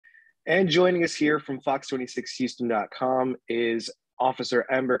And joining us here from Fox26Houston.com is Officer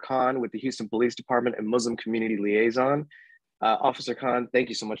Amber Khan with the Houston Police Department and Muslim Community Liaison. Officer Khan, thank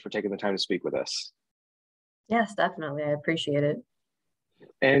you so much for taking the time to speak with us. Yes, definitely. I appreciate it.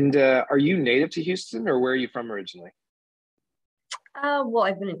 And are you native to Houston, or where are you from originally? Well,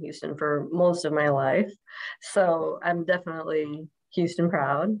 I've been in Houston for most of my life, so I'm definitely Houston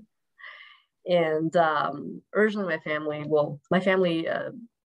proud. And originally my family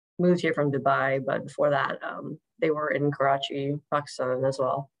moved here from Dubai, but before that, they were in Karachi, Pakistan as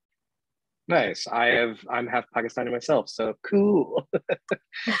well. Nice. I'm half Pakistani myself, so cool.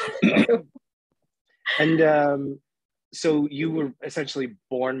 And so you were essentially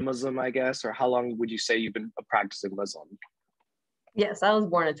born Muslim, I guess, or how long would you say you've been a practicing Muslim? Yes, I was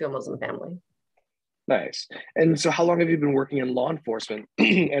born into a Muslim family. Nice. And so how long have you been working in law enforcement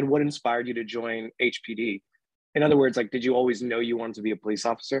and what inspired you to join HPD? In other words, like, did you always know you wanted to be a police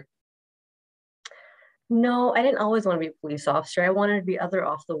officer? No, I didn't always want to be a police officer. I wanted to be other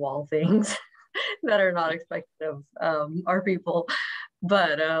off the wall things that are not expected of our people.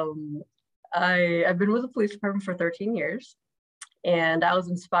 But I've been with the police department for 13 years. And I was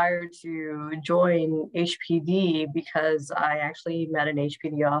inspired to join HPD because I actually met an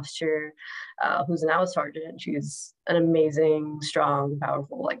HPD officer who's an out sergeant. She's an amazing, strong,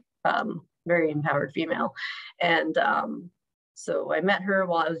 powerful, very empowered female. And so I met her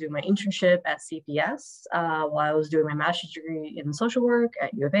while I was doing my internship at CPS, while I was doing my master's degree in social work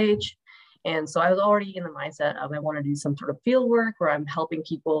at U of H. And so I was already in the mindset of I want to do some sort of field work where I'm helping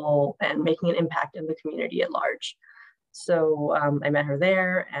people and making an impact in the community at large. So I met her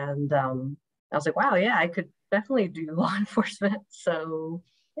there, and I was like, wow, yeah, I could definitely do law enforcement. So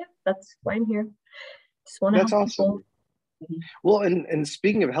yeah, that's why I'm here. Just want to That's help awesome. people. Well, and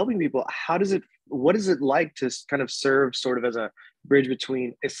speaking of helping people, what is it like to kind of serve sort of as a bridge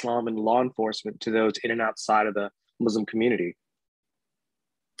between Islam and law enforcement to those in and outside of the Muslim community?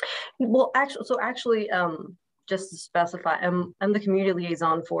 Well, actually, just to specify, I'm the community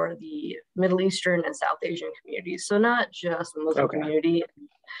liaison for the Middle Eastern and South Asian communities. So not just the Muslim community.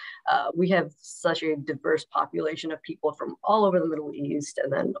 We have such a diverse population of people from all over the Middle East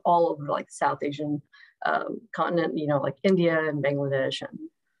and then all over like South Asian continent, like India and Bangladesh and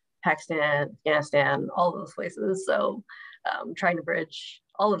Pakistan, Afghanistan, all those places. So trying to bridge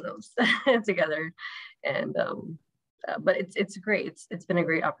all of those together. And but it's great. It's been a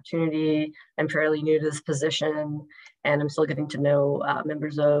great opportunity. I'm fairly new to this position, and I'm still getting to know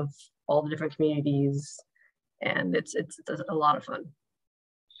members of all the different communities, and it's a lot of fun.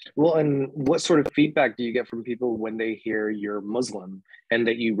 Well, and what sort of feedback do you get from people when they hear you're Muslim and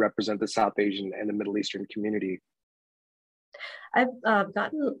that you represent the South Asian and the Middle Eastern community? I've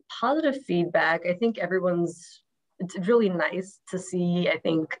gotten positive feedback. I think it's really nice to see, I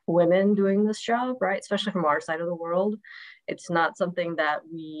think, women doing this job, right? Especially from our side of the world. It's not something that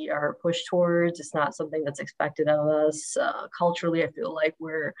we are pushed towards. It's not something that's expected of us. Culturally, I feel like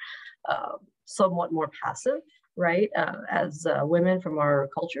we're somewhat more passive, right? As women from our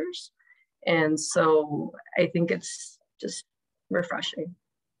cultures. And so I think it's just refreshing.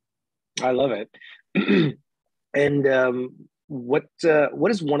 I love it. And what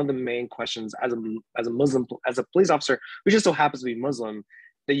is one of the main questions as a police officer who just so happens to be Muslim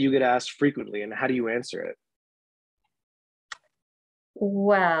that you get asked frequently, and how do you answer it?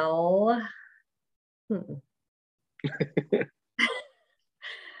 Well,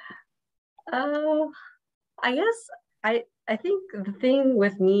 I guess I think the thing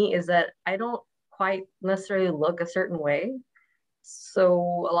with me is that I don't quite necessarily look a certain way.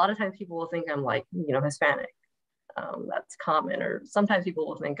 So a lot of times people will think I'm like, Hispanic. That's common. Or sometimes people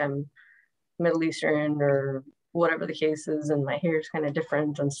will think I'm Middle Eastern or whatever the case is, and my hair is kind of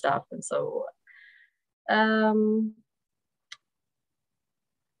different and stuff. And so I don't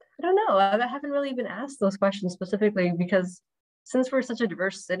know. I haven't really been asked those questions specifically because since we're such a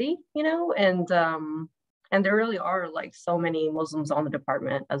diverse city, and there really are like so many Muslims on the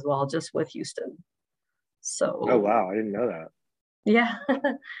department as well, just with Houston. So oh wow, I didn't know that. Yeah.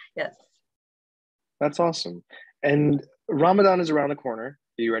 Yes. That's awesome. And Ramadan is around the corner.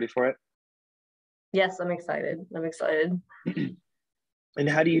 Are you ready for it? Yes, I'm excited. And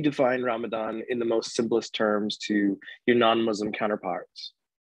how do you define Ramadan in the most simplest terms to your non-Muslim counterparts?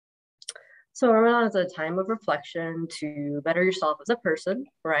 So Ramadan is a time of reflection to better yourself as a person,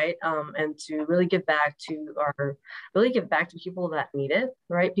 right? And to really give back to people that need it,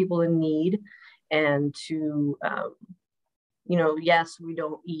 right? People in need, and to yes, we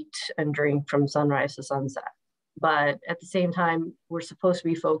don't eat and drink from sunrise to sunset, but at the same time, we're supposed to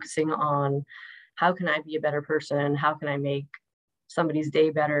be focusing on how can I be a better person? How can I make somebody's day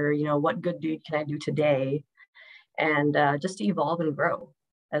better, what good deed can I do today? And just to evolve and grow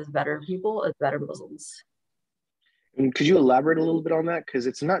as better people, as better Muslims. And could you elaborate a little bit on that? Because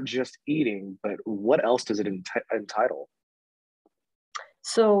it's not just eating, but what else does it entitle?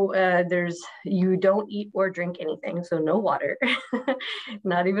 So you don't eat or drink anything, so no water,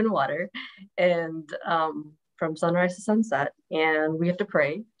 not even water, and from sunrise to sunset. And we have to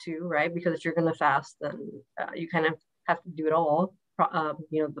pray too, right? Because if you're going to fast, then you kind of have to do it all,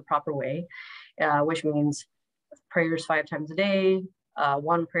 the proper way, which means prayers 5 times a day,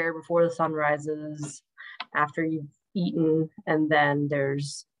 one prayer before the sun rises, after you've eaten, and then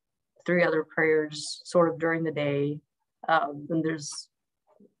there's 3 other prayers sort of during the day. And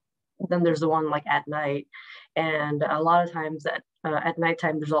then there's the one like at night, and a lot of times at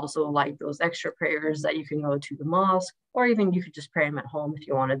nighttime there's also like those extra prayers that you can go to the mosque, or even you could just pray them at home if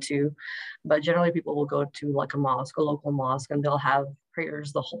you wanted to, but generally people will go to like a mosque, a local mosque, and they'll have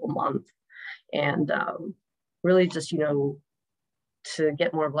prayers the whole month, and really just to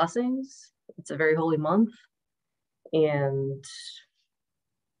get more blessings. It's a very holy month, and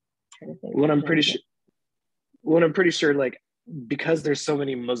What I'm pretty sure, like, because there's so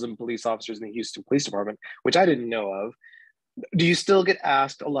many Muslim police officers in the Houston Police Department, which I didn't know of, do you still get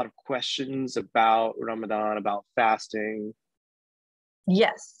asked a lot of questions about Ramadan, about fasting?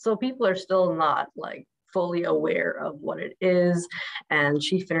 Yes. So people are still not like fully aware of what it is. And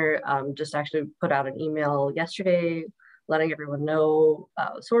Chief Finner just actually put out an email yesterday letting everyone know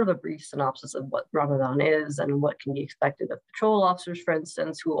sort of a brief synopsis of what Ramadan is and what can be expected of patrol officers, for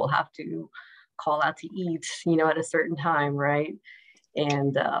instance, who will have to call out to eat, at a certain time, right?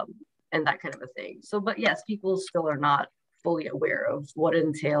 And that kind of a thing. So, but yes, people still are not fully aware of what it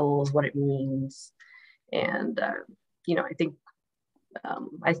entails, what it means. And, I think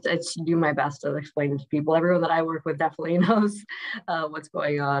I do my best to explain to people. Everyone that I work with definitely knows what's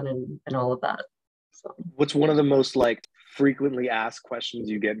going on and all of that. So, what's one of the most like frequently asked questions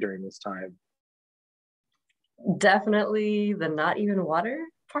you get during this time? Definitely the not even water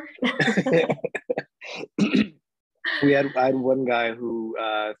part. I had one guy who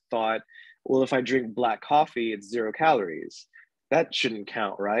thought, well, if I drink black coffee, it's 0 calories. That shouldn't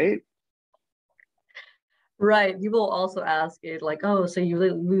count, right? Right. People also ask it like, oh, so you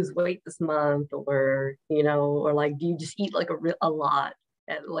lose weight this month, or or like, do you just eat like a lot?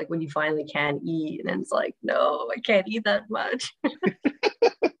 And like when you finally can eat, and it's like, no, I can't eat that much.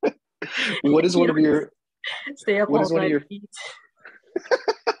 What is one of your stay up all night and eat?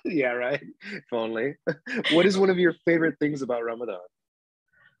 Yeah, right. If only. What is one of your favorite things about Ramadan?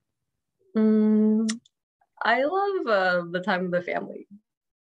 I love the time with the family.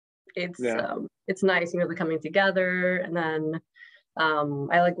 It's nice, the coming together, and then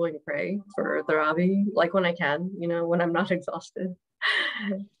I like going to pray for Tharavi, like when I can, when I'm not exhausted,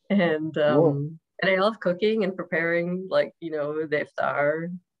 and I love cooking and preparing, like the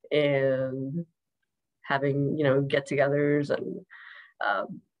iftar and having get-togethers and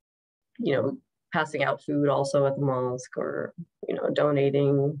passing out food also at the mosque, or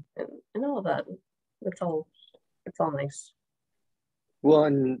donating and all of that. It's all nice. Well,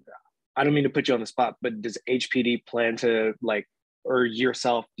 and I don't mean to put you on the spot, but does HPD plan to like, or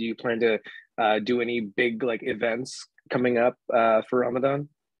yourself, do you plan to do any big like events coming up for Ramadan?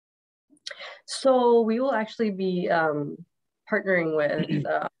 So we will actually be partnering with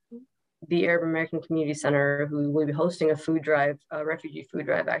the Arab American Community Center, who will be hosting a food drive, a refugee food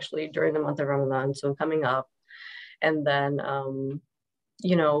drive, actually during the month of Ramadan. So coming up, and then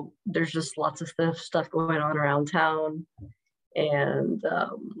there's just lots of stuff going on around town. And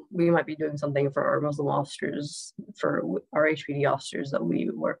we might be doing something for our Muslim officers, for our HPD officers that we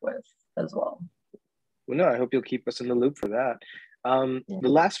work with as well. Well, no, I hope you'll keep us in the loop for that. The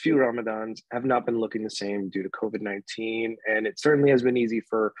last few Ramadans have not been looking the same due to COVID-19, and it certainly has been easy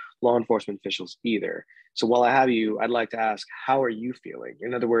for law enforcement officials either. So while I have you, I'd like to ask, how are you feeling?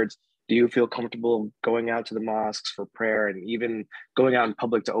 In other words, do you feel comfortable going out to the mosques for prayer and even going out in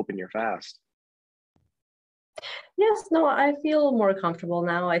public to open your fast? Yes, no, I feel more comfortable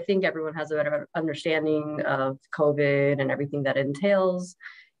now. I think everyone has a better understanding of COVID and everything that entails.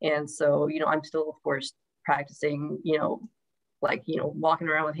 And so, I'm still, of course, practicing, walking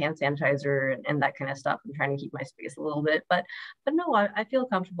around with hand sanitizer and that kind of stuff, and trying to keep my space a little bit. But no, I feel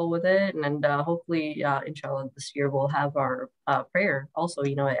comfortable with it. And hopefully, inshallah, this year we'll have our prayer also, at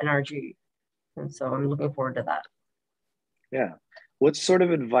NRG. And so I'm looking forward to that. Yeah. What sort of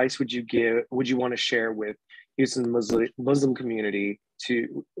advice would you want to share with Houston Muslim community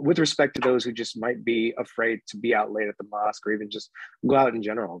with respect to those who just might be afraid to be out late at the mosque, or even just go out in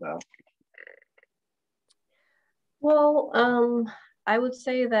general, though? Well, I would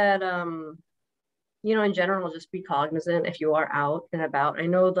say that in general, just be cognizant if you are out and about. I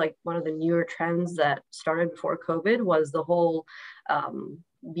know like one of the newer trends that started before COVID was the whole um,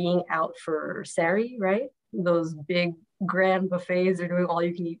 being out for sari, right? Those big grand buffets are doing all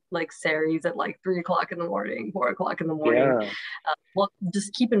you can eat like saris at like 3 o'clock in the morning, 4 o'clock in the morning. Yeah. Well,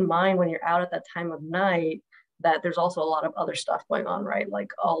 just keep in mind when you're out at that time of night that there's also a lot of other stuff going on, right?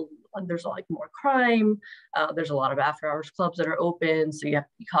 Like there's like more crime. There's a lot of after hours clubs that are open, so you have to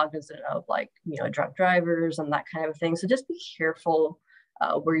be cognizant of like drunk drivers and that kind of thing. So just be careful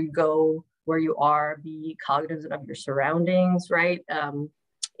where you go, where you are. Be cognizant of your surroundings, right?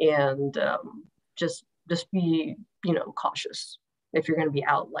 And just be cautious if you're going to be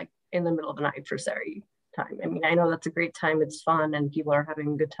out like in the middle of the night for Sari time. I mean, I know that's a great time. It's fun and people are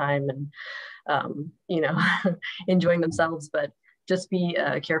having a good time and enjoying themselves, but just be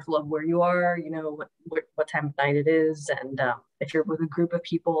careful of where you are, what time of night it is. And if you're with a group of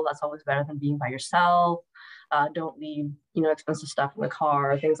people, that's always better than being by yourself. Don't leave, expensive stuff in the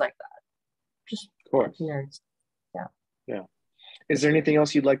car, things like that. Just Of course. nerds. Yeah. Yeah. Is there anything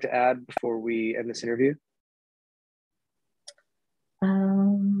else you'd like to add before we end this interview?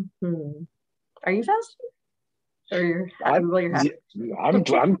 Are you fasting? Or you're I'm going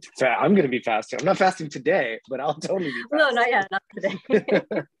to be fasting. I'm not fasting today, but I'll totally be fasting. No, not yet, not today.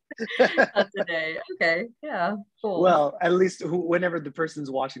 Not today. Okay, yeah, cool. Well, at least whenever the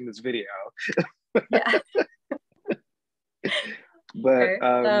person's watching this video. Yeah. But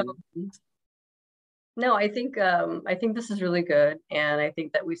okay. No, I think this is really good, and I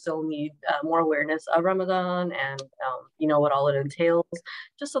think that we still need more awareness of Ramadan and what all it entails,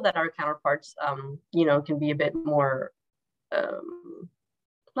 just so that our counterparts can be a bit more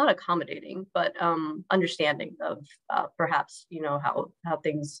not accommodating, but understanding of perhaps how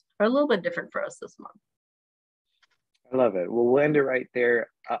things are a little bit different for us this month. I love it. Well, we'll end it right there.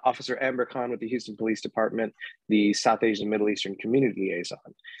 Officer Amber Khan with the Houston Police Department, the South Asian Middle Eastern Community Liaison.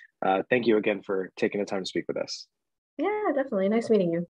 Thank you again for taking the time to speak with us. Yeah, definitely. Nice meeting you.